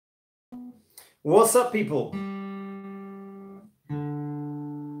What's up, people?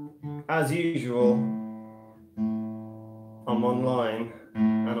 As usual, I'm online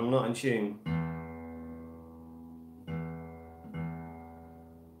and I'm not in tune.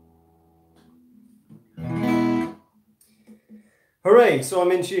 Hooray, so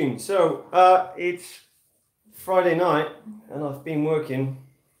I'm in tune. So it's Friday night and I've been working.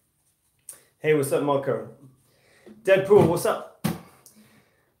 Hey, what's up, Marco? Deadpool, what's up?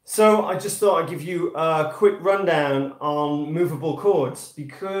 So I just thought I'd give you a quick rundown on movable chords,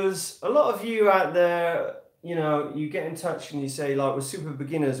 because a lot of you out there, you know, you get in touch and you say, like, we're super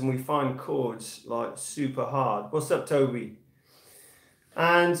beginners and we find chords like super hard. What's up, Toby?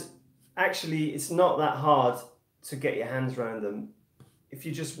 And actually, it's not that hard to get your hands around them if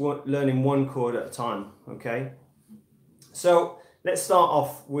you're just learning one chord at a time, okay? So let's start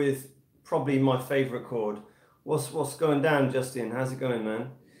off with probably my favorite chord. What's going down, Justin? How's it going, man?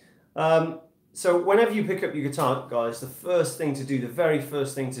 So whenever you pick up your guitar, guys, the very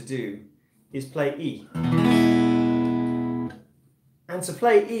first thing to do is play E. And to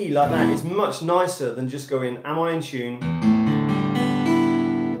play E like that is much nicer than just going, am I in tune?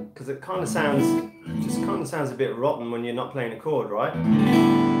 Because it kind of sounds a bit rotten when you're not playing a chord, right?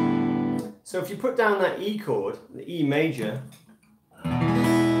 So if you put down that E chord, the E major,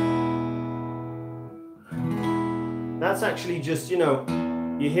 that's actually just, you know,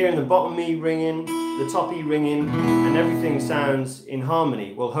 you're hearing the bottom E ringing, the top E ringing, and everything sounds in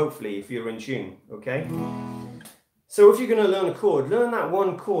harmony. Well, hopefully, if you're in tune, okay? So if you're going to learn a chord, learn that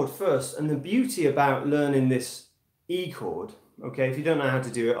one chord first. And the beauty about learning this E chord, okay, if you don't know how to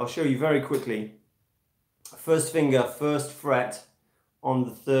do it, I'll show you very quickly. First finger, first fret on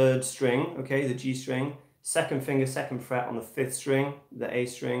the third string, okay, the G string. Second finger, second fret on the fifth string, the A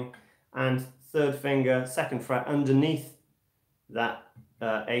string. And third finger, second fret underneath that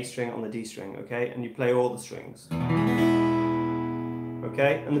A string on the D string, okay? And you play all the strings.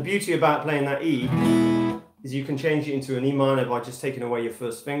 Okay? And the beauty about playing that E is you can change it into an E minor by just taking away your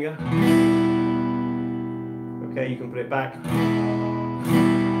first finger. Okay, you can put it back.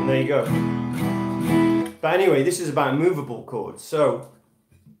 And there you go. But anyway, this is about movable chords. So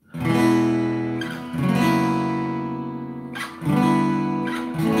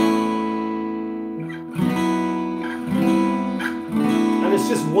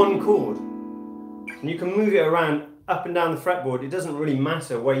just one chord, and you can move it around up and down the fretboard. It doesn't really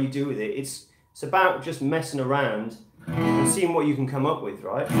matter what you do with it. It's about just messing around and seeing what you can come up with,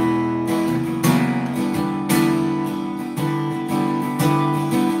 right?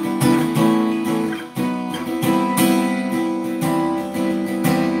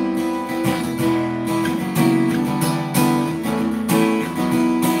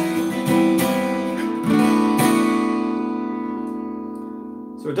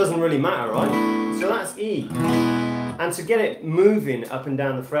 So it doesn't really matter, right? So that's E. And to get it moving up and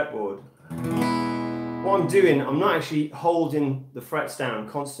down the fretboard, what I'm doing, I'm not actually holding the frets down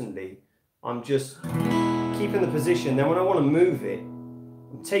constantly. I'm just keeping the position. Then when I want to move it,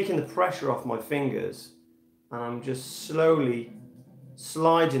 I'm taking the pressure off my fingers and I'm just slowly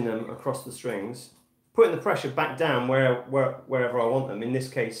sliding them across the strings, putting the pressure back down wherever I want them. In this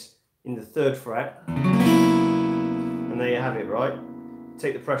case, in the third fret. And there you have it, right?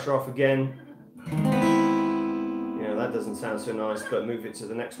 Take the pressure off again. You know, that doesn't sound so nice, but move it to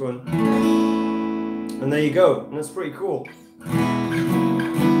the next one. And there you go. And that's pretty cool.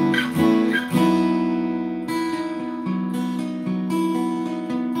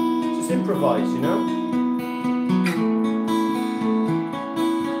 Just improvise, you know?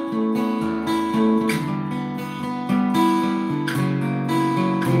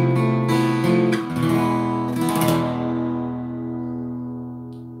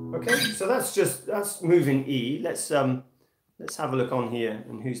 Okay, so that's moving E. Let's have a look on here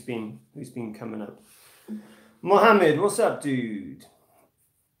and who's been coming up. Mohammed, what's up, dude?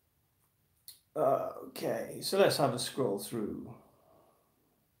 Okay, so let's have a scroll through.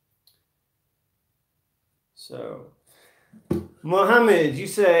 So, Mohammed, you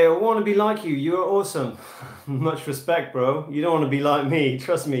say, I want to be like you. You're awesome. Much respect, bro. You don't want to be like me.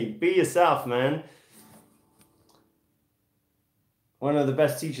 Trust me. Be yourself, man. One of the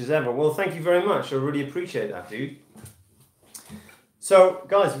best teachers ever. Well, thank you very much. I really appreciate that, dude. So,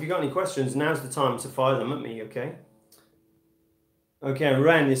 guys, if you've got any questions, now's the time to fire them at me, okay? Okay,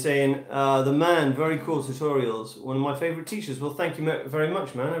 Ren, you're saying, the man, very cool tutorials. One of my favorite teachers. Well, thank you very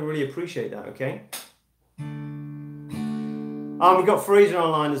much, man. I really appreciate that, okay? We've got Fraser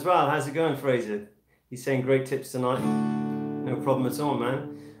online as well. How's it going, Fraser? He's saying great tips tonight. No problem at all,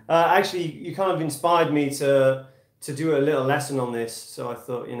 man. Actually, you kind of inspired me to to do a little lesson on this. So I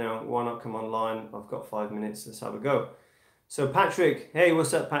thought, you know, why not come online? I've got 5 minutes, let's have a go. So Patrick, hey,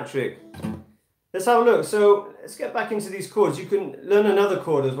 what's up, Patrick? Let's have a look. So let's get back into these chords. You can learn another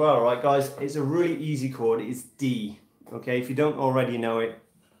chord as well, right, guys? It's a really easy chord. It's D. Okay, if you don't already know it,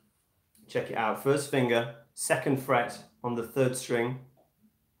 check it out. First finger, 2nd fret on the 3rd string.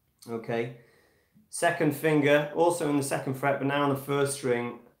 Okay, 2nd finger, also in the 2nd fret, but now on the 1st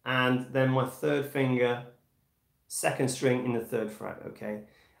string, and then my 3rd finger, 2nd string in the 3rd fret. Okay,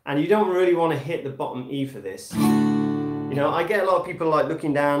 and you don't really want to hit the bottom E for this. You know, I get a lot of people like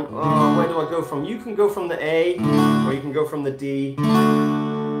looking down, oh, where do I go from? You can go from the A, or you can go from the D,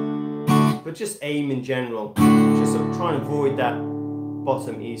 but just aim in general. Just sort of try and avoid that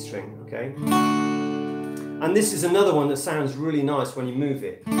bottom E string, okay? And this is another one that sounds really nice when you move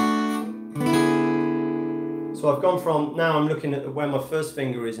it. So I've gone from, now I'm looking at where my 1st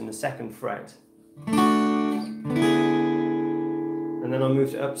finger is in the 2nd fret. And then I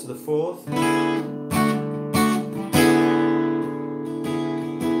moved it up to the 4th.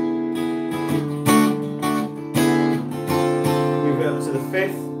 To the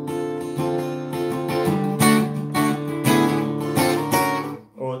 5th,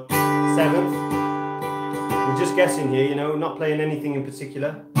 or 7th. I'm just guessing here, you know, not playing anything in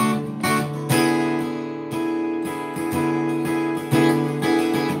particular. You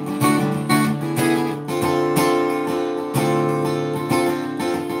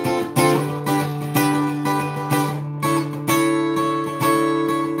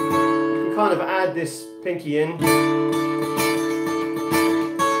can kind of add this pinky in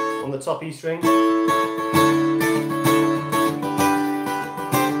on the top E string.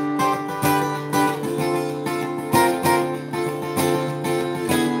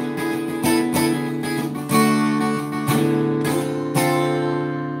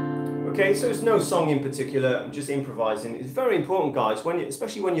 Okay, so it's no song in particular, I'm just improvising. It's very important, guys,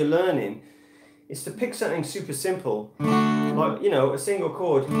 especially when you're learning, is to pick something super simple, like, you know, a single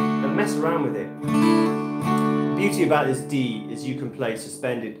chord, and mess around with it. The beauty about this D is you can play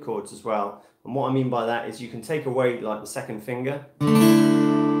suspended chords as well. And what I mean by that is you can take away like the 2nd finger,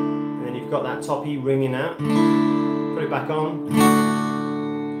 and then you've got that top E ringing out, put it back on,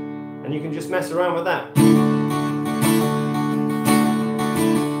 and you can just mess around with that.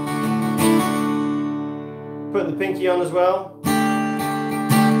 Put the pinky on as well.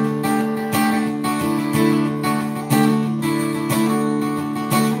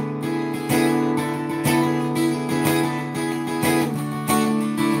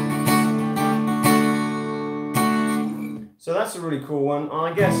 So that's a really cool one.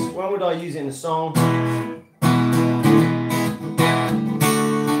 I guess, when would I use it in a song?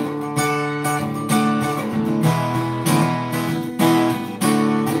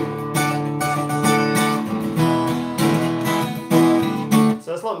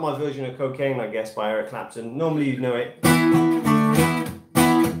 So that's like my version of Cocaine, I guess, by Eric Clapton. Normally you'd know it.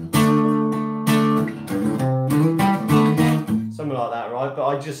 Something like that, right? But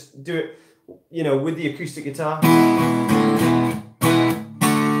I just do it, you know, with the acoustic guitar.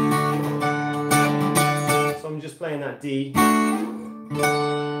 So I'm just playing that D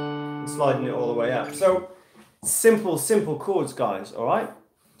and sliding it all the way up. So simple chords, guys, all right?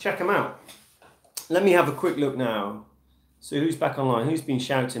 Check them out. Let me have a quick look now. So who's back online? Who's been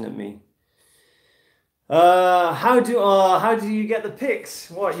shouting at me? How do you get the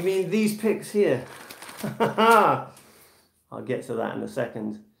picks? What, you mean these picks here? I'll get to that in a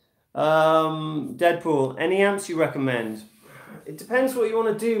second. Deadpool, any amps you recommend? It depends what you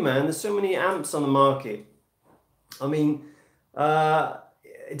want to do, man. There's so many amps on the market. I mean,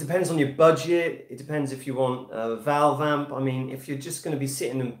 it depends on your budget. It depends if you want a valve amp. I mean, if you're just going to be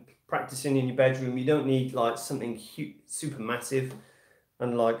sitting and practicing in your bedroom, you don't need like something super massive,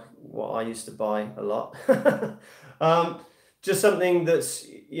 and like what I used to buy a lot. Just something that's,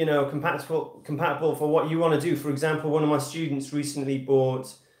 you know, compatible for what you want to do. For example, one of my students recently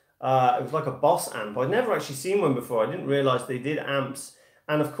bought, it was like a Boss amp. I'd never actually seen one before. I didn't realize they did amps.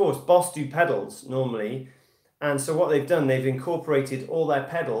 And of course, Boss do pedals normally. And so what they've done, they've incorporated all their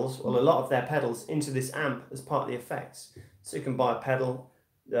pedals, or a lot of their pedals, into this amp as part of the effects. So you can buy a pedal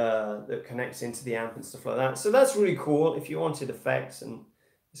that connects into the amp and stuff like that. So that's really cool if you wanted effects, and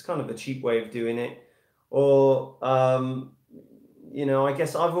it's kind of a cheap way of doing it. Or, you know, I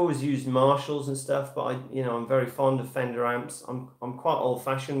guess I've always used Marshalls and stuff, but I'm very fond of Fender amps. I'm quite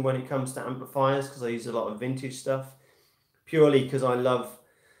old-fashioned when it comes to amplifiers, because I use a lot of vintage stuff, purely because I love,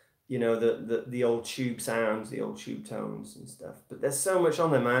 you know, the old tube sounds, the old tube tones and stuff. But there's so much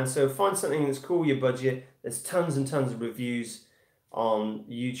on there, man. So find something that's cool, your budget. There's tons and tons of reviews on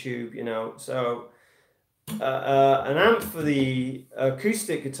YouTube, you know. So an amp for the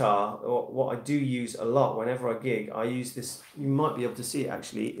acoustic guitar, or what I do use a lot whenever I gig. I use this, you might be able to see it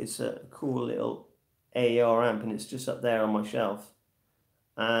actually, it's a cool little AER amp, and it's just up there on my shelf.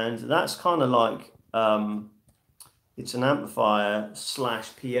 And that's kind of like, it's an amplifier slash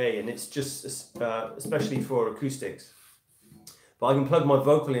PA, and it's just especially for acoustics. But I can plug my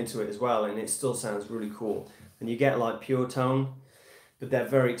vocal into it as well, and it still sounds really cool. And you get like pure tone, but they're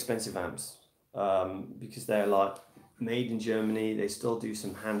very expensive amps. Because they're like made in Germany. They still do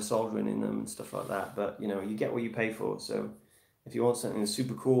some hand soldering in them and stuff like that, but you know, you get what you pay for. So if you want something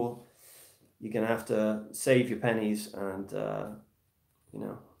super cool, you're gonna have to save your pennies and you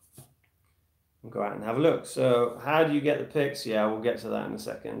know, go out and have a look. So how do you get the pics? Yeah, we'll get to that in a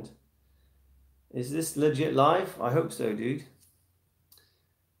second. Is this legit live? I hope so, dude.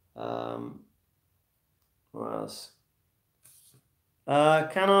 What else?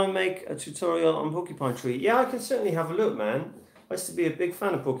 Can I make a tutorial on Porcupine Tree? Yeah, I can certainly have a look, man. I used to be a big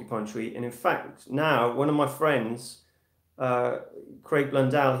fan of Porcupine Tree, and in fact, now one of my friends, Craig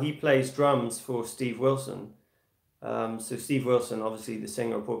Blundell, he plays drums for Steve Wilson. So Steve Wilson, obviously the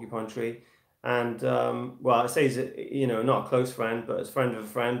singer of Porcupine Tree, and well, I say he's you know, not a close friend, but a friend of a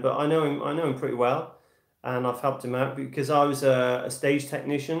friend. But I know him pretty well, and I've helped him out because I was a stage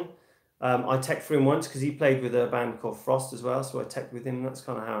technician. I teched for him once because he played with a band called Frost as well, so I teched with him. That's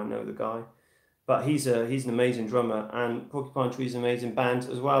kind of how I know the guy. But he's an amazing drummer, and Porcupine Tree's an amazing band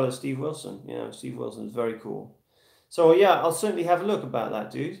as well as Steve Wilson. You know, Steve Wilson's very cool. So yeah, I'll certainly have a look about that,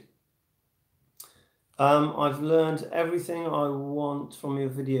 dude. I've learned everything I want from your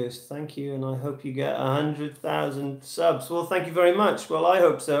videos. Thank you, and I hope you get 100,000 subs. Well, thank you very much. Well, I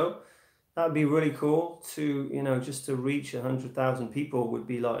hope so. That'd be really cool to, you know, just to reach 100,000 people would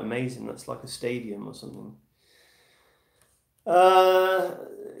be like amazing. That's like a stadium or something.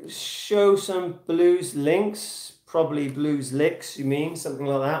 Show some blues links, probably blues licks, you mean, something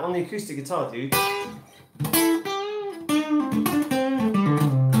like that, on the acoustic guitar, dude.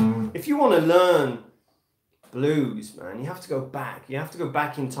 If you want to learn blues, man, you have to go back. You have to go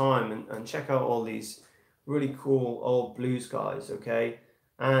back in time and check out all these really cool old blues guys, okay?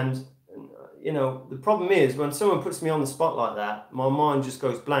 And you know, the problem is when someone puts me on the spot like that, my mind just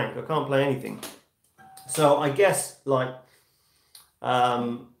goes blank. I can't play anything. So I guess like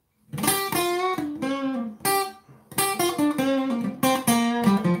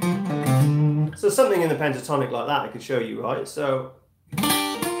so something in the pentatonic like that I could show you, right? So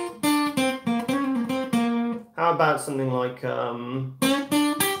how about something like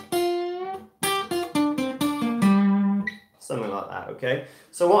something like that, okay?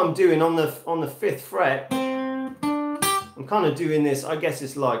 So what I'm doing on the 5th fret, I'm kind of doing this, I guess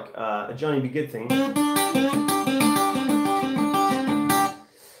it's like a Johnny B. Good thing.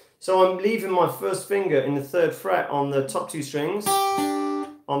 So I'm leaving my first finger in the 3rd fret on the top 2 strings,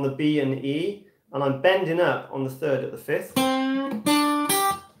 on the B and the E, and I'm bending up on the 3rd at the 5th.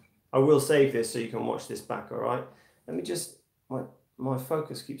 I will save this so you can watch this back, alright? Let me just, my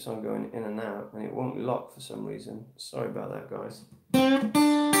focus keeps on going in and out and it won't lock for some reason. Sorry about that, guys.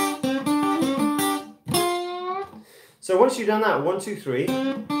 So once you've done that, 1, 2, 3,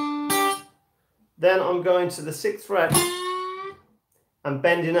 then I'm going to the 6th fret and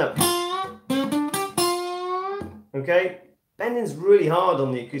bending up. Okay? Bending's really hard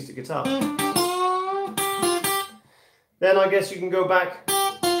on the acoustic guitar. Then I guess you can go back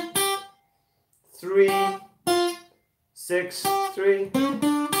 3, 6, 3.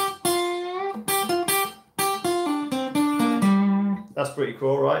 That's pretty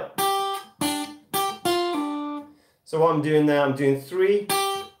cool, right? So what I'm doing there, I'm doing 3,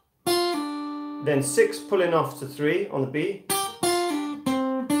 then 6 pulling off to 3 on the B,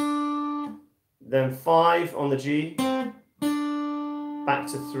 then 5 on the G, back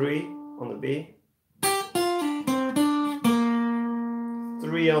to 3 on the B,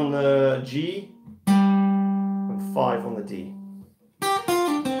 3 on the G, and 5 on the D.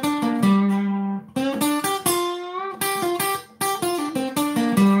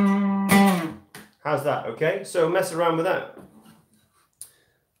 How's that? Okay, so mess around with that.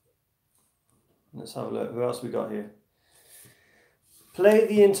 Let's have a look. Who else we got here? Play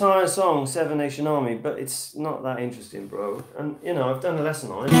the entire song, Seven Nation Army, but it's not that interesting, bro. And you know, I've done a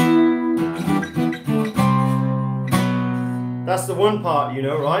lesson on it. That's the one part, you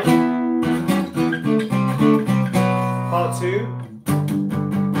know, right? Part 2.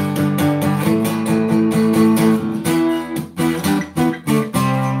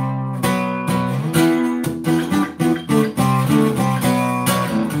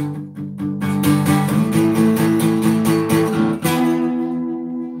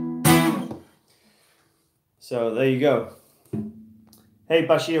 there you go. Hey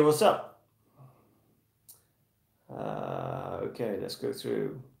Bashir, what's up? Okay, let's go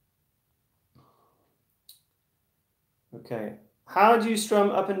through. Okay, how do you strum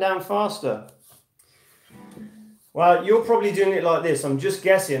up and down faster? Well, you're probably doing it like this. I'm just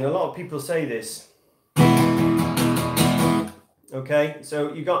guessing. A lot of people say this. Okay,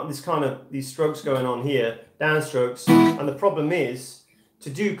 so you got this kind of these strokes going on here, downstrokes, and the problem is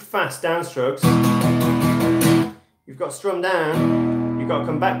to do fast downstrokes, you've got to strum down, you've got to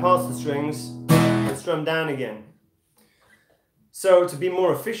come back past the strings and strum down again. So to be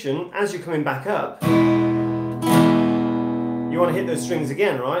more efficient, as you're coming back up, you want to hit those strings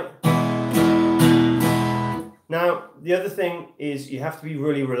again, right? Now, the other thing is you have to be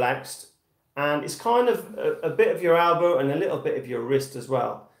really relaxed, and it's kind of a bit of your elbow and a little bit of your wrist as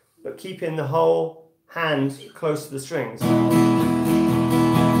well, but keeping the whole hand close to the strings.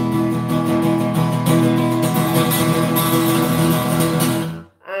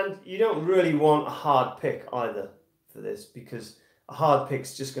 And you don't really want a hard pick either for this, because a hard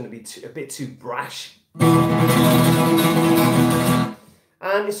pick's just going to be a bit too brash.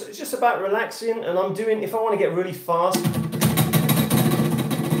 And it's just about relaxing, and I'm doing, if I want to get really fast,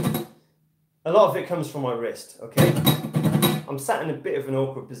 a lot of it comes from my wrist, okay? I'm sat in a bit of an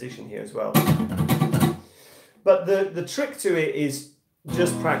awkward position here as well. But the trick to it is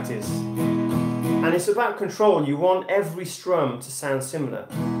just practice. And it's about control. You want every strum to sound similar.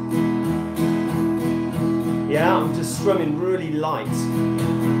 Yeah, I'm just strumming really light.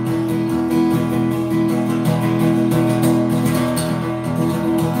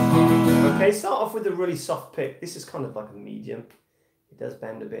 Okay, start off with a really soft pick. This is kind of like a medium. It does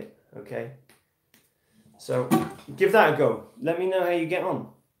bend a bit, okay? So give that a go. Let me know how you get on.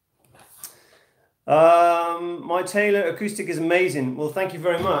 My Taylor acoustic is amazing. Well, thank you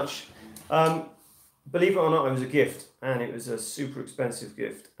very much. Believe it or not, it was a gift, and it was a super expensive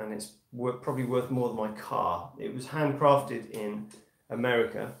gift, and it's probably worth more than my car. It was handcrafted in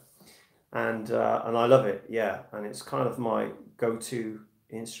America, and I love it, yeah, and it's kind of my go-to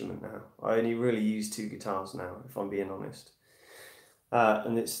instrument now. I only really use 2 guitars now, if I'm being honest.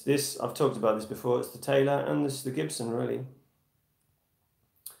 And it's this, I've talked about this before, it's the Taylor and this is the Gibson, really.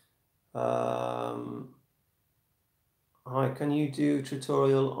 Hi, can you do a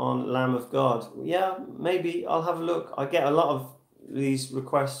tutorial on Lamb of God? Yeah, maybe, I'll have a look. I get a lot of these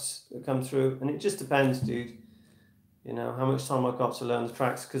requests that come through, and it just depends, dude. You know, how much time I've got to learn the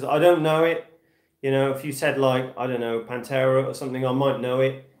tracks, because I don't know it. You know, if you said like, I don't know, Pantera or something, I might know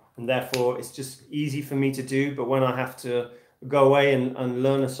it, and therefore it's just easy for me to do. But when I have to go away and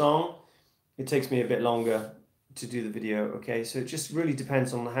learn a song, it takes me a bit longer to do the video, okay? So it just really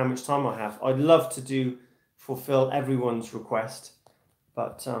depends on how much time I have. I'd love to fulfill everyone's request,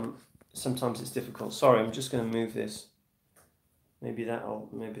 but sometimes it's difficult. Sorry, I'm just going to move this. Maybe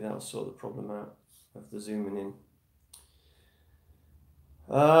that'll sort the problem out of the zooming in.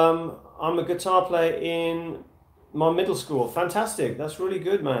 I'm a guitar player in my middle school. Fantastic. That's really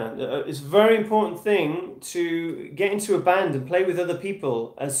good, man. It's a very important thing to get into a band and play with other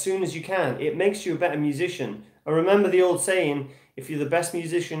people as soon as you can. It makes you a better musician. I remember the old saying, if you're the best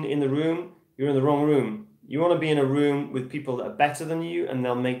musician in the room, you're in the wrong room. You want to be in a room with people that are better than you, and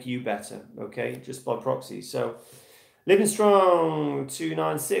they'll make you better, okay? Just by proxy. So, Living Strong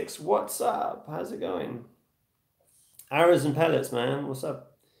 296, what's up? How's it going? Arrows and pellets, man. What's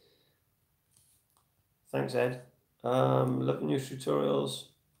up? Thanks, Ed. Loving your tutorials.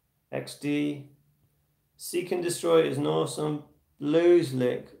 XD. Seek and Destroy is an awesome blues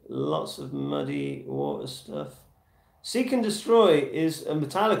lick. Lots of muddy water stuff. Seek and Destroy is a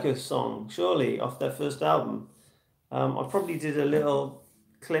Metallica song, surely, off their first album. I probably did a little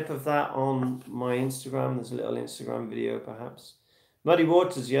clip of that on my Instagram. There's a little Instagram video, perhaps. Muddy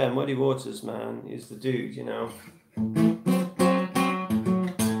Waters, yeah, Muddy Waters, man, is the dude, you know.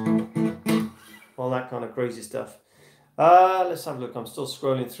 All that kind of crazy stuff. Let's have a look. I'm still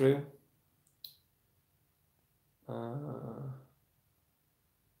scrolling through.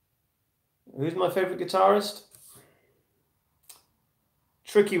 Who's my favorite guitarist?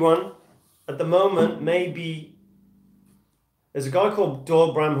 Tricky one. At the moment, maybe there's a guy called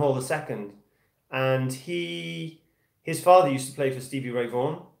Doyle Bramhall II, and his father used to play for Stevie Ray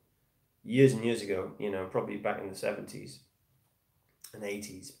Vaughan years and years ago, you know, probably back in the 70s and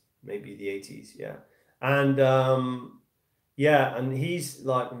 80s, maybe the 80s, yeah. And yeah, and he's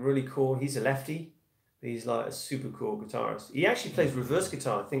like really cool. He's a lefty. He's like a super cool guitarist. He actually plays reverse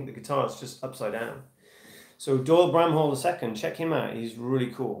guitar. I think the guitar is just upside down. So Doyle Bramhall II, check him out. He's really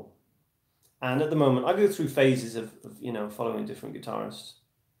cool. And at the moment, I go through phases of you know, following different guitarists.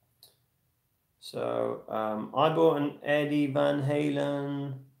 So I bought an Eddie Van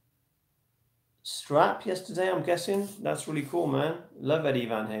Halen strap yesterday, I'm guessing. That's really cool, man. Love Eddie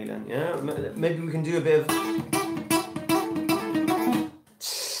Van Halen. Yeah, maybe we can do a bit of...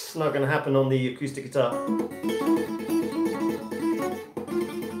 It's not going to happen on the acoustic guitar.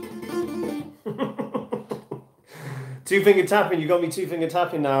 Two-finger tapping. You got me two-finger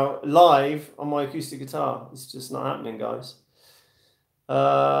tapping now live on my acoustic guitar. It's just not happening, guys.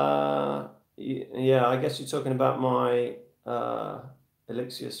 Yeah, I guess you're talking about my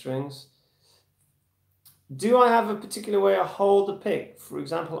Elixir strings. Do I have a particular way I hold the pick, for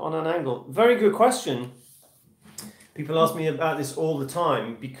example, on an angle? Very good question. People ask me about this all the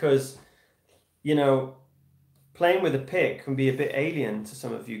time because, you know, playing with a pick can be a bit alien to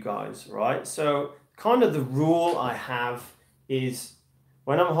some of you guys, right? So kind of the rule I have is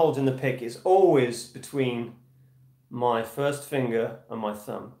when I'm holding the pick, it's always between my first finger and my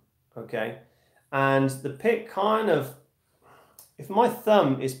thumb, okay? And the pick kind of, if my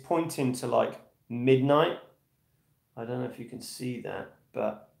thumb is pointing to like midnight, I don't know if you can see that,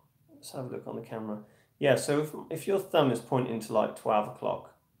 but let's have a look on the camera. Yeah, so if your thumb is pointing to like 12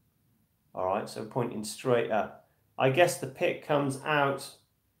 o'clock, all right, so pointing straight up, I guess the pick comes out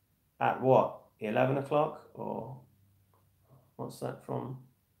at what, 11 o'clock, or what's that from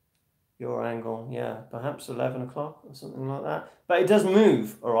your angle? Yeah, perhaps 11 o'clock or something like that. But it does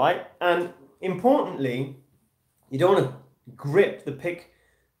move, all right? And importantly, you don't want to grip the pick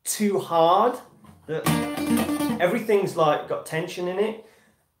too hard. Everything's like got tension in it,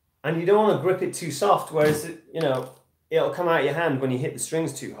 and you don't want to grip it too soft, whereas, you know, it'll come out your hand when you hit the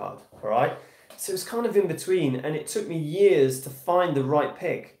strings too hard, all right? So it's kind of in between, and it took me years to find the right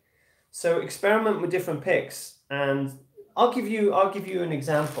pick. So experiment with different picks, and I'll give you an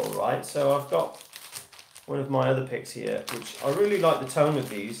example, right? So I've got one of my other picks here, which I really like the tone of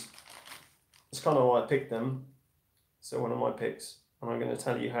these. It's kind of why I picked them. So one of my picks, and I'm going to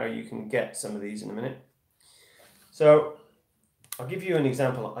tell you how you can get some of these in a minute. So I'll give you an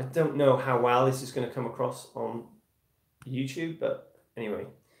example. I don't know how well this is going to come across on YouTube, but anyway.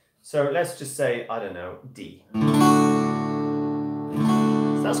 So let's just say, I don't know, D. So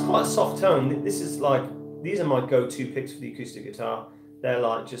that's quite a soft tone. This is like, these are my go-to picks for the acoustic guitar. They're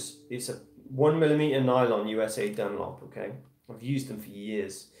like just, it's a 1mm nylon USA Dunlop, okay? I've used them for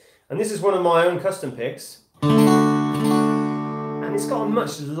years. And this is one of my own custom picks. And it's got a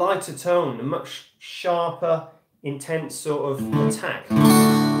much lighter tone, a much sharper, intense sort of attack.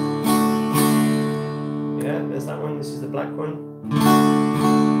 Yeah, there's that one. This is the black one.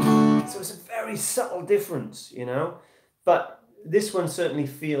 So it's a very subtle difference, you know? But this one certainly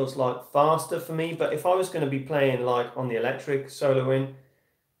feels like faster for me. But if I was going to be playing like on the electric, soloing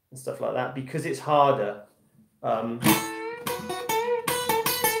and stuff like that, because it's harder,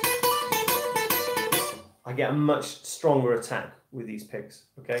 I get a much stronger attack with these picks,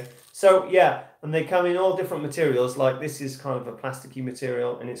 okay? So yeah, and they come in all different materials. Like this is kind of a plasticky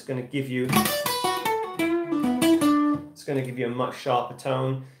material, and it's going to give you a much sharper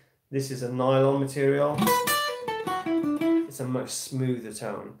tone. This is a nylon material. It's a much smoother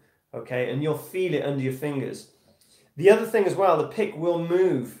tone, okay? And you'll feel it under your fingers. The other thing as well, the pick will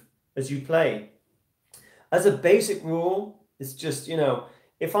move as you play. As a basic rule, it's just, you know,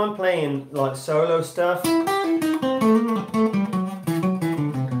 if I'm playing like solo stuff,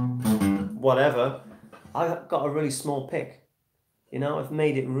 whatever, I've got a really small pick. You know, I've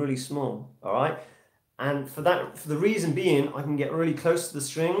made it really small, all right? And for the reason being, I can get really close to the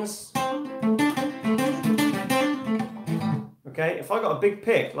strings. Okay, if I got a big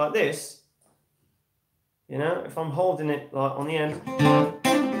pick like this, you know, if I'm holding it like on the end,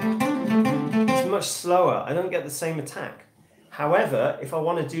 it's much slower. I don't get the same attack. However, if I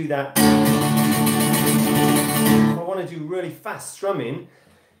want to do that, if I want to do really fast strumming,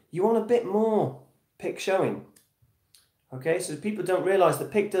 you want a bit more pick showing. Okay, so people don't realize the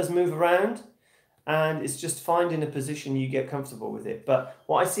pick does move around, and it's just finding a position you get comfortable with it. But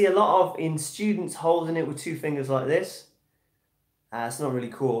what I see a lot of in students holding it with two fingers like this, it's not really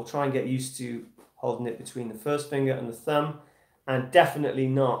cool. Try and get used to holding it between the first finger and the thumb, and definitely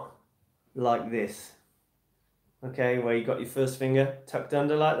not like this. Okay, where you got your first finger tucked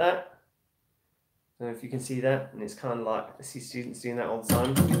under like that. I don't know if you can see that, and it's kind of like, I see students doing that all the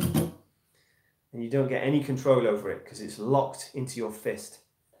time. And you don't get any control over it because it's locked into your fist.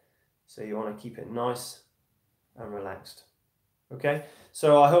 So you want to keep it nice and relaxed. Okay,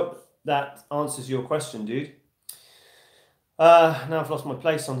 so I hope that answers your question, dude. Now I've lost my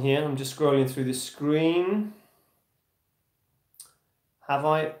place on here. I'm just scrolling through the screen. Have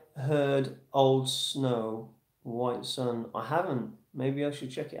I heard Old Snow, White Sun? I haven't Maybe I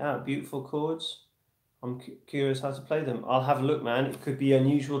should check it out. Beautiful chords. I'm curious how to play them. I'll have a look, man. It could be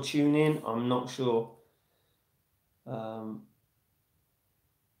unusual tuning. I'm not sure.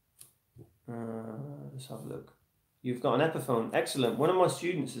 Let's have a look. You've got an Epiphone. Excellent. One of my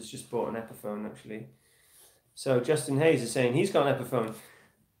students has just bought an Epiphone, actually. So Justin Hayes is saying he's got an Epiphone.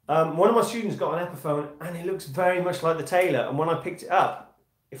 One of my students got an Epiphone, and it looks very much like the Taylor. And when I picked it up,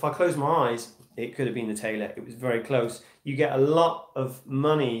 if I close my eyes, it could have been the Taylor. It was very close. You get a lot of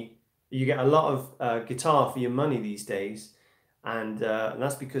money. You get a lot of guitar for your money these days. And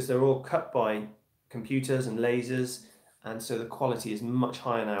that's because they're all cut by computers and lasers. And so the quality is much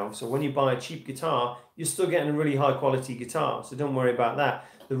higher now. So when you buy a cheap guitar, you're still getting a really high quality guitar. So don't worry about that.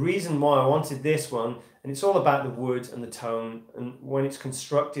 The reason why I wanted this one, and it's all about the wood and the tone. And when it's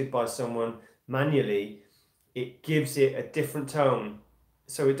constructed by someone manually, it gives it a different tone.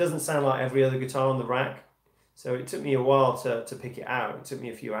 So it doesn't sound like every other guitar on the rack. So it took me a while to pick it out. It took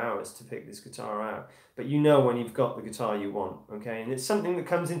me a few hours to pick this guitar out. But you know when you've got the guitar you want, okay? And it's something that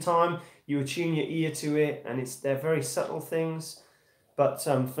comes in time. You attune your ear to it, and they're very subtle things. But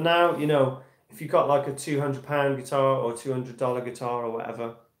for now, you know, if you've got like a £200 guitar or $200 guitar or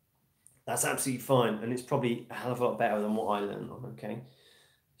whatever, that's absolutely fine. And it's probably a hell of a lot better than what I learned on, okay?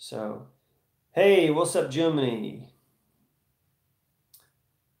 So, hey, what's up, Germany?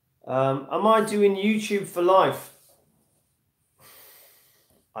 Am I doing YouTube for life?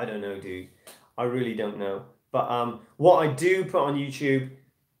 I don't know, dude. I really don't know. But what I do put on YouTube,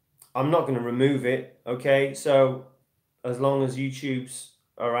 I'm not going to remove it, okay? So as long as YouTube's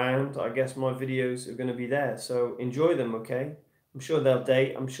around, I guess my videos are going to be there. So enjoy them, okay? I'm sure they'll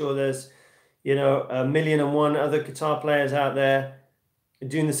date. I'm sure there's, you know, 1,000,001 other guitar players out there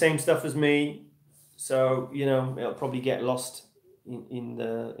doing the same stuff as me. So, you know, it'll probably get lost in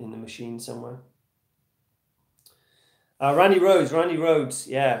the machine somewhere. Randy Rhodes,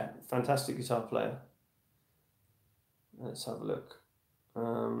 yeah, fantastic guitar player. Let's have a look.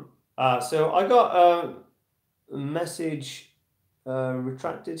 So I got a message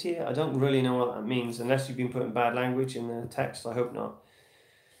retracted here. I don't really know what that means, unless you've been putting bad language in the text. I hope not.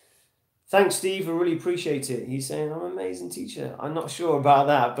 Thanks, Steve. I really appreciate it. He's saying, I'm an amazing teacher. I'm not sure about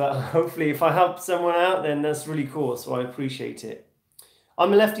that, but hopefully if I help someone out, then that's really cool. So I appreciate it.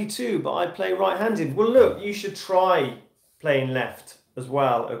 I'm a lefty too, but I play right-handed. Well, look, you should try playing left as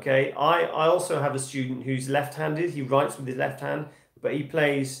well, okay? I also have a student who's left-handed. He writes with his left hand, but he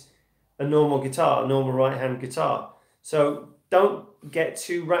plays a normal guitar, a normal right-hand guitar. So don't get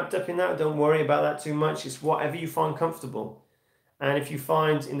too wrapped up in that. Don't worry about that too much. It's whatever you find comfortable. And if you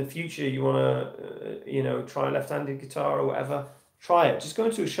find in the future you want to, you know, try a left-handed guitar or whatever, try it. Just go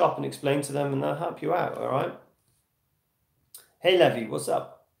into a shop and explain to them and they'll help you out, all right? Hey, Levy, what's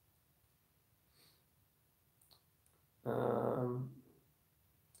up?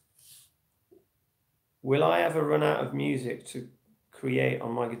 Will I ever run out of music to create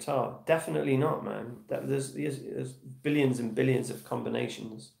on my guitar? Definitely not, man. There's billions and billions of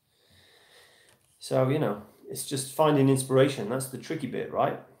combinations. So, you know, it's just finding inspiration. That's the tricky bit,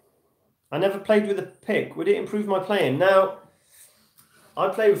 right? I never played with a pick. Would it improve my playing? Now, I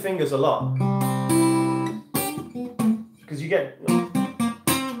play with fingers a lot. Because you get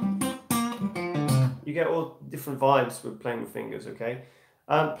all different vibes with playing with fingers, okay?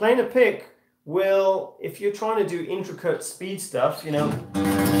 Playing a pick will, if you're trying to do intricate speed stuff, you know,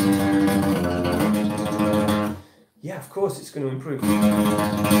 yeah, of course it's going to improve.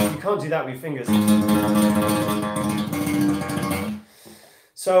 You can't do that with fingers.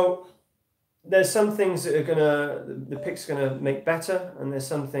 So there's some things that are the pick's gonna make better, and there's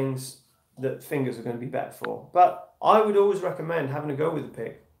some things that fingers are going to be better for. But I would always recommend having a go with the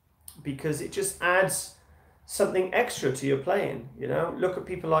pick, because it just adds something extra to your playing, you know? Look at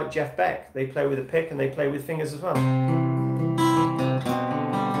people like Jeff Beck. They play with a pick and they play with fingers as well.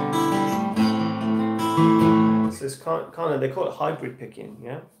 So it's kind of, they call it hybrid picking,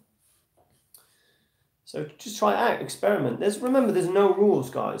 yeah? So just try it out, experiment. Remember, there's no rules,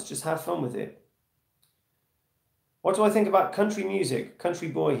 guys. Just have fun with it. What do I think about country music? Country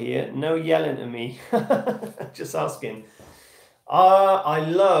boy here. No yelling at me. Just asking. I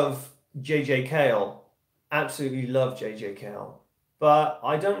love J.J. Cale. Absolutely love J.J. Cale. But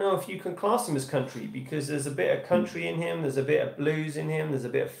I don't know if you can class him as country, because there's a bit of country in him. There's a bit of blues in him. There's a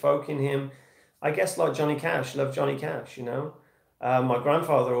bit of folk in him. I guess like Johnny Cash. Love Johnny Cash, you know. My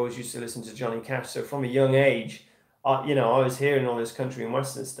grandfather always used to listen to Johnny Cash. So from a young age, you know, I was hearing all this country and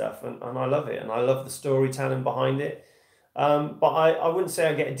western stuff, and I love it. And I love the storytelling behind it. But I wouldn't say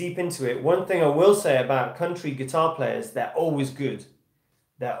I get deep into it. One thing I will say about country guitar players, they're always good.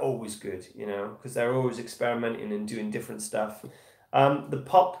 They're always good, you know, because they're always experimenting and doing different stuff. The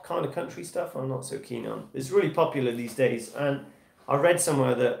pop kind of country stuff I'm not so keen on. It's really popular these days, and I read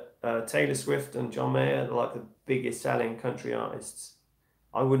somewhere that Taylor Swift and John Mayer are like the biggest selling country artists.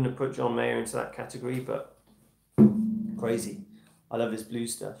 I wouldn't have put John Mayer into that category, but crazy. I love his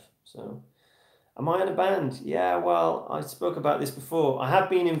blues stuff. So, am I in a band? Yeah, well, I spoke about this before. I have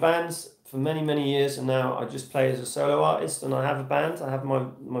been in bands for many, many years, and now I just play as a solo artist, and I have a band. I have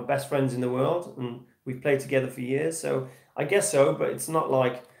my best friends in the world, and we've played together for years, so I guess so, but it's not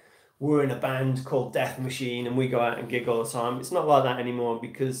like we're in a band called Death Machine and we go out and gig all the time. It's not like that anymore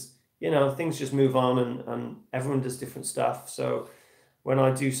because, you know, things just move on and everyone does different stuff. So when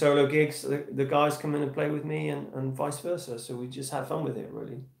I do solo gigs, the guys come in and play with me and vice versa. So we just have fun with it,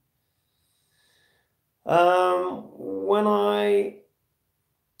 really. When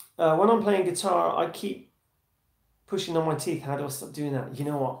I'm playing guitar, I keep pushing on my teeth. How do I stop doing that? You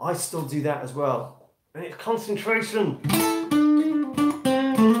know what? I still do that as well. And it's concentration.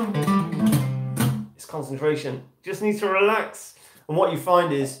 It's concentration. Just need to relax. And what you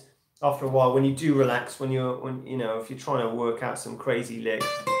find is, after a while, when you do relax, when you know, if you're trying to work out some crazy lick,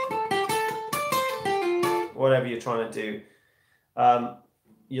 whatever you're trying to do,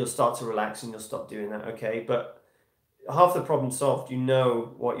 you'll start to relax and you'll stop doing that. Okay, but half the problem solved. You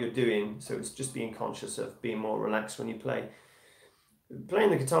know what you're doing, so it's just being conscious of being more relaxed when you play. Playing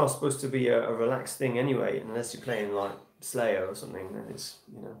the guitar is supposed to be a relaxed thing anyway, unless you're playing like Slayer or something, then it's,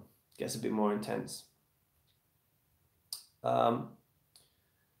 you know, gets a bit more intense. I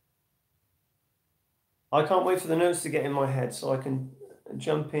can't wait for the notes to get in my head so I can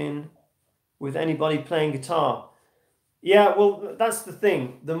jump in with anybody playing guitar. Yeah, well, that's the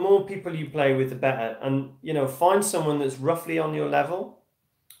thing. The more people you play with, the better. And, you know, find someone that's roughly on your level.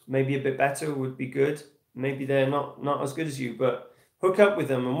 Maybe a bit better would be good. Maybe they're not as good as you, but hook up with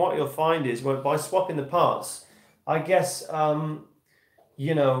them, and what you'll find is, well, by swapping the parts, I guess,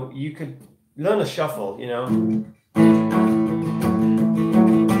 you know, you could learn a shuffle, you know.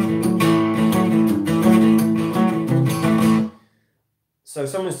 So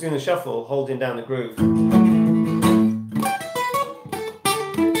someone's doing a shuffle, holding down the groove.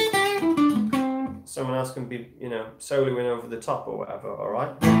 Someone else can be, you know, soloing over the top or whatever, all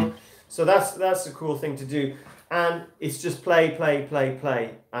right? So that's a cool thing to do. And it's just play, play, play,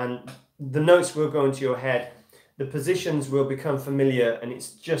 play. And the notes will go into your head. The positions will become familiar, and it's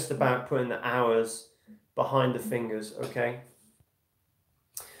just about putting the hours behind the fingers, okay?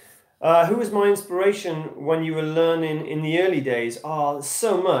 Who was my inspiration when you were learning in the early days? Oh,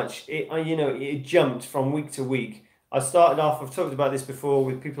 so much. You know, it jumped from week to week. I started off, I've talked about this before,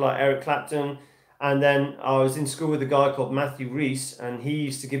 with people like Eric Clapton. And then I was in school with a guy called Matthew Reese, and he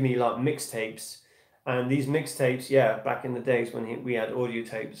used to give me like mixtapes. And these mixtapes, yeah, back in the days when we had audio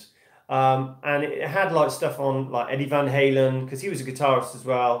tapes. And it had like stuff on like Eddie Van Halen, because he was a guitarist as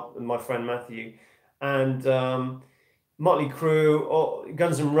well, my friend Matthew. And Motley Crue, or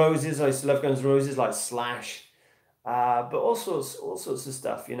Guns N' Roses. I used to love Guns N' Roses, like Slash. But all sorts of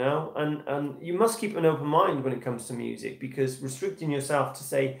stuff, you know. And you must keep an open mind when it comes to music, because restricting yourself to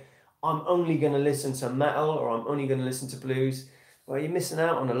say, I'm only going to listen to metal or I'm only going to listen to blues, well, you're missing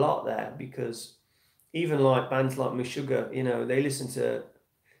out on a lot there, because even like bands like Meshuggah, you know, they listen to,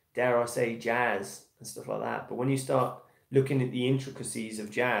 dare I say, jazz and stuff like that. But when you start looking at the intricacies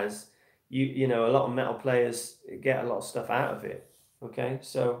of jazz, you know, a lot of metal players get a lot of stuff out of it. Okay,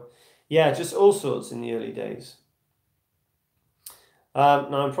 so yeah, just all sorts in the early days. Now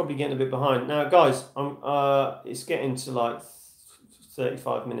I'm probably getting a bit behind. Now, guys, it's getting to like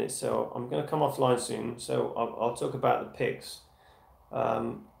 35 minutes, so I'm going to come offline soon. So I'll talk about the picks.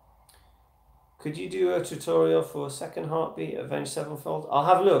 Could you do a tutorial for Second Heartbeat, Avenged Sevenfold? I'll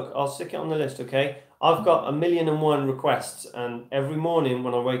have a look. I'll stick it on the list, okay? I've got 1,000,001 requests, and every morning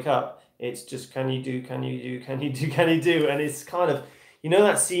when I wake up, it's just, can you do, can you do, can you do, can you do? And it's kind of, you know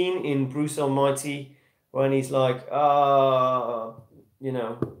that scene in Bruce Almighty when he's like, you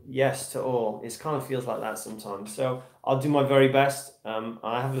know, yes to all. It kind of feels like that sometimes. So I'll do my very best.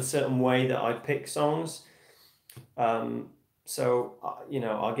 I have a certain way that I pick songs. So, you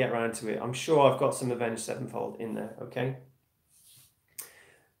know, I'll get around to it. I'm sure I've got some Avenged Sevenfold in there, okay?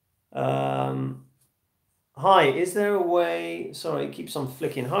 Hi, is there a way, sorry, it keeps on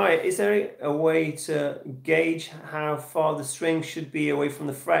flicking. Hi, is there a way to gauge how far the string should be away from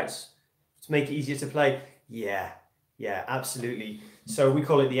the frets to make it easier to play? Yeah, absolutely. So we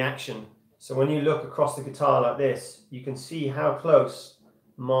call it the action. So when you look across the guitar like this, you can see how close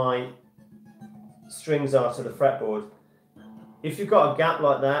my strings are to the fretboard. If you've got a gap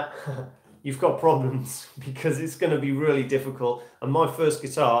like that, you've got problems, because it's going to be really difficult. And my first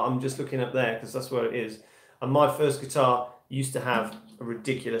guitar, I'm just looking up there because that's where it is. And my first guitar, used to have a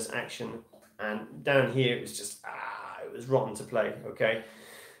ridiculous action, and down here it was just, it was rotten to play, okay?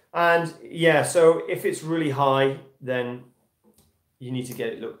 And yeah, so if it's really high, then you need to get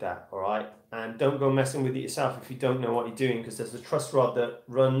it looked at, all right? And don't go messing with it yourself if you don't know what you're doing, because there's a truss rod that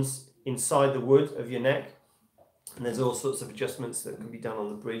runs inside the wood of your neck, and there's all sorts of adjustments that can be done on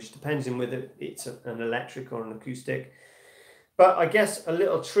the bridge, depends on whether it's an electric or an acoustic. But I guess a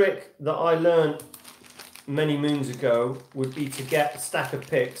little trick that I learned many moons ago would be to get a stack of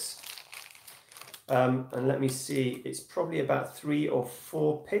picks. And let me see, it's probably about 3 or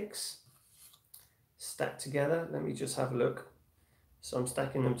 4 picks stacked together. Let me just have a look. So I'm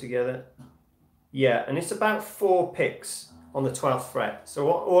stacking them together. Yeah, and it's about 4 picks on the 12th fret. So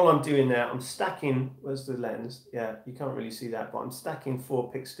all I'm doing there, I'm stacking, where's the lens? Yeah, you can't really see that, but I'm stacking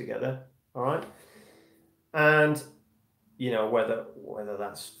 4 picks together, all right? And, you know, whether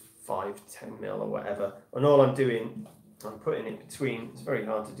that's 5, 10 mil or whatever. And all I'm doing, I'm putting it between, it's very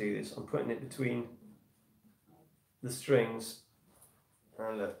hard to do this, I'm putting it between the strings,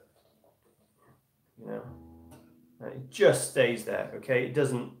 and look, you know, and it just stays there, okay? It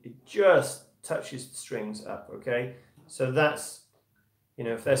just touches the strings up, okay? So that's, you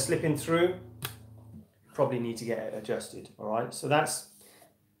know, if they're slipping through, probably need to get it adjusted, all right? So that's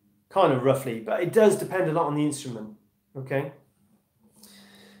kind of roughly, but it does depend a lot on the instrument, okay?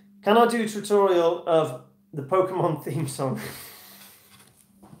 Can I do a tutorial of the Pokemon theme song?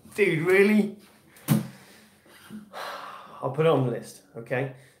 Dude, really? I'll put it on the list,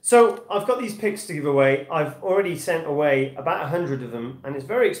 okay? So I've got these picks to give away. I've already sent away about 100 of them, and it's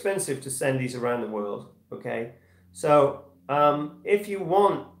very expensive to send these around the world, okay? So if you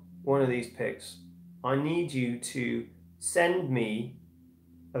want one of these picks, I need you to send me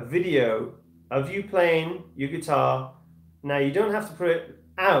a video of you playing your guitar. Now, you don't have to put it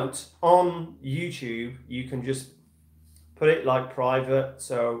out on YouTube. You can just put it like private,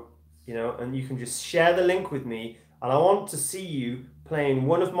 so, you know, and you can just share the link with me. And I want to see you playing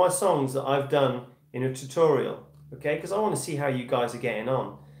one of my songs that I've done in a tutorial, okay? Because I want to see how you guys are getting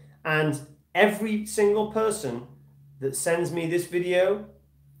on. And every single person that sends me this video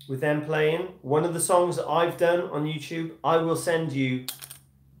with them playing one of the songs that I've done on YouTube, I will send you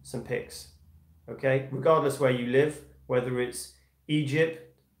some pics, okay? Regardless where you live, whether it's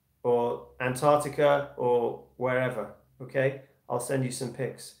Egypt or Antarctica or wherever, okay? I'll send you some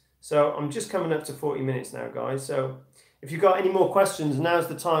pics. So I'm just coming up to 40 minutes now, guys. So if you've got any more questions, now's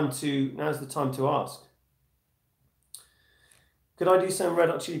the time to ask. Could I do some Red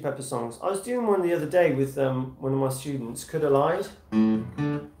Hot Chili Pepper songs? I was doing one the other day with one of my students. Could have lied.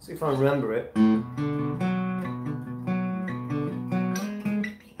 See if I remember it.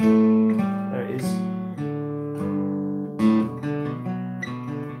 There it is.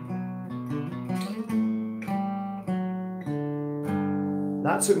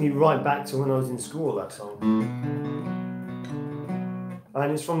 That took me right back to when I was in school, that song.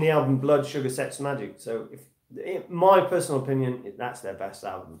 And it's from the album Blood, Sugar, Sex, Magic. So, in my personal opinion, that's their best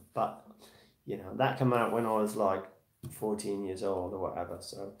album. But, you know, that came out when I was like 14 years old or whatever.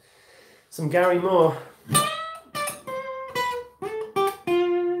 So, some Gary Moore.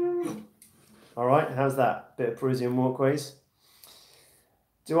 All right, how's that? Bit of Parisian Walkways.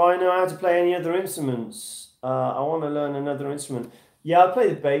 Do I know how to play any other instruments? I want to learn another instrument. Yeah, I play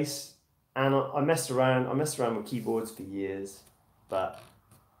the bass, and I messed around. I messed around with keyboards for years, but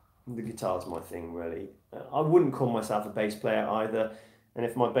the guitar's my thing, really. I wouldn't call myself a bass player either. And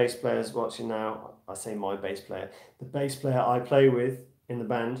if my bass player's watching now, I say my bass player. The bass player I play with in the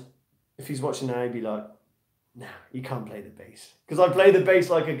band, if he's watching now, he'd be like, "Nah, you can't play the bass," because I play the bass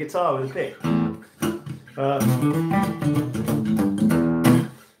like a guitar with a pick.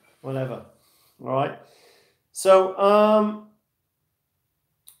 Whatever. All right. So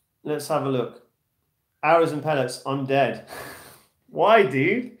let's have a look. Arrows and pellets. I'm dead. Why,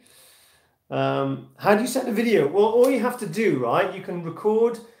 dude? How do you send a video? Well, all you have to do, right? You can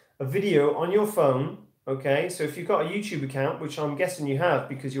record a video on your phone. Okay. So if you've got a YouTube account, which I'm guessing you have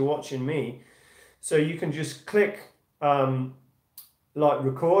because you're watching me, so you can just click like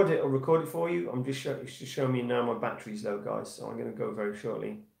record it, or record it for you. I'm just showing me now my battery's low, guys. So I'm going to go very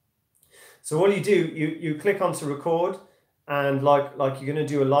shortly. So what you do, you click onto record, and like you're going to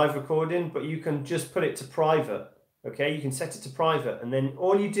do a live recording, but you can just put it to private, okay? You can set it to private, and then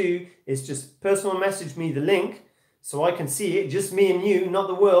all you do is just personal message me the link so I can see it, just me and you, not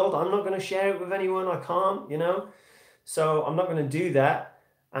the world. I'm not going to share it with anyone. I can't, you know? So I'm not going to do that.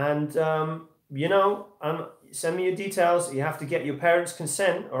 And, you know, send me your details. You have to get your parents'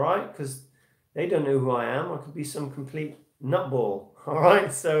 consent, all right? Because they don't know who I am. I could be some complete nutball, all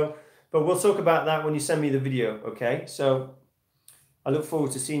right? So... but we'll talk about that when you send me the video, okay? So I look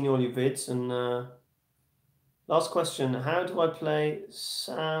forward to seeing all your vids. And last question, how do I play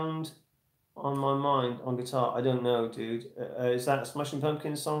Sound on My Mind on guitar? I don't know, dude. Is that a Smashing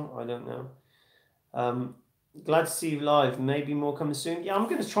Pumpkins song? I don't know. Glad to see you live. Maybe more coming soon. Yeah, I'm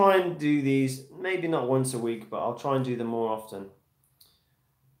going to try and do these, maybe not once a week, but I'll try and do them more often.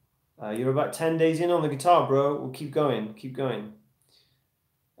 You're about 10 days in on the guitar, bro. We'll keep going. Keep going.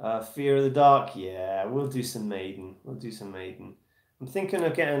 Fear of the Dark. Yeah, we'll do some Maiden. We'll do some Maiden. I'm thinking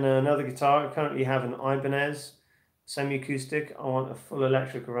of getting another guitar. I currently have an Ibanez semi-acoustic. I want a full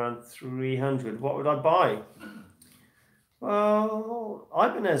electric around 300. What would I buy? Well,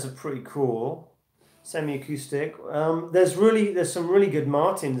 Ibanez are pretty cool. Semi-acoustic. There's some really good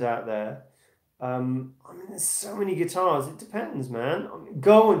Martins out there. I mean, there's so many guitars. It depends, man. I mean,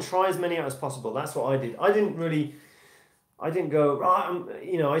 go and try as many out as possible. That's what I did. I didn't go, right,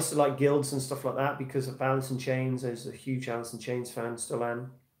 you know, I used to like guilds and stuff like that because of Alice in Chains. I was a huge Alice in Chains fan, still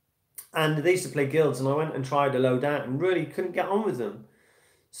am. And they used to play guilds, and I went and tried a load out and really couldn't get on with them.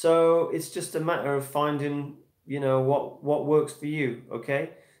 So it's just a matter of finding, you know, what works for you,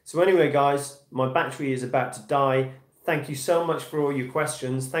 okay? So anyway, guys, my battery is about to die. Thank you so much for all your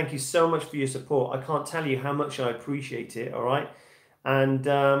questions. Thank you so much for your support. I can't tell you how much I appreciate it, all right? And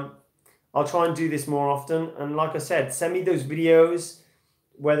I'll try and do this more often. And like I said, send me those videos,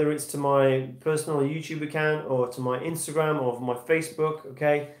 whether it's to my personal YouTube account or to my Instagram or my Facebook,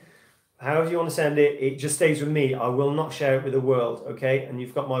 okay? However you want to send it, it just stays with me. I will not share it with the world, okay? And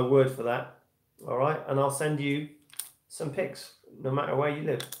you've got my word for that, all right? And I'll send you some pics, no matter where you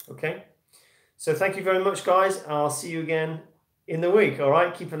live, okay? So thank you very much, guys. I'll see you again in the week, all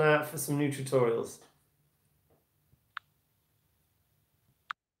right? Keep an eye out for some new tutorials.